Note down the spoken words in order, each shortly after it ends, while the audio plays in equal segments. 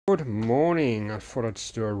Good morning. I thought I'd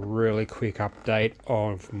just do a really quick update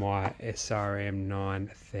of my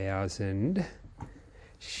SRM9000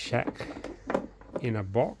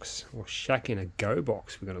 Shackinabox, or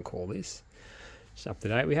Shackinabox we're going to call this. It's up to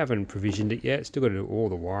date. We haven't provisioned it yet. Still got to do all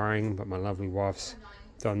the wiring, but my lovely wife's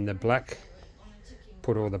done the black,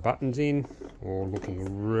 put all the buttons in, all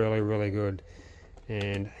looking really good.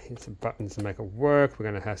 And here's the buttons to make it work.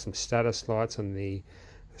 We're going to have some status lights on the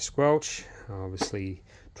squelch, obviously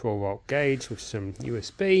 12-volt gauge with some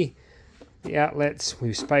USB. The outlets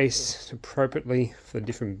we've spaced appropriately for the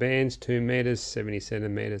different bands, 2 meters, 70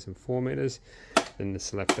 centimeters and 4 meters. Then the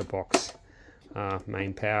selector box,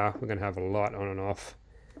 main power. We're going to have a light on and off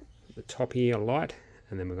at the top here, a light,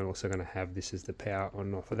 and then we're also going to have this as the power on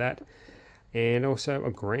and off of that, and also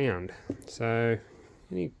a ground. So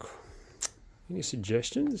any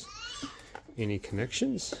suggestions, any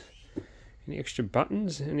connections, any extra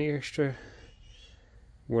buttons, any extra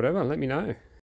whatever, let me know.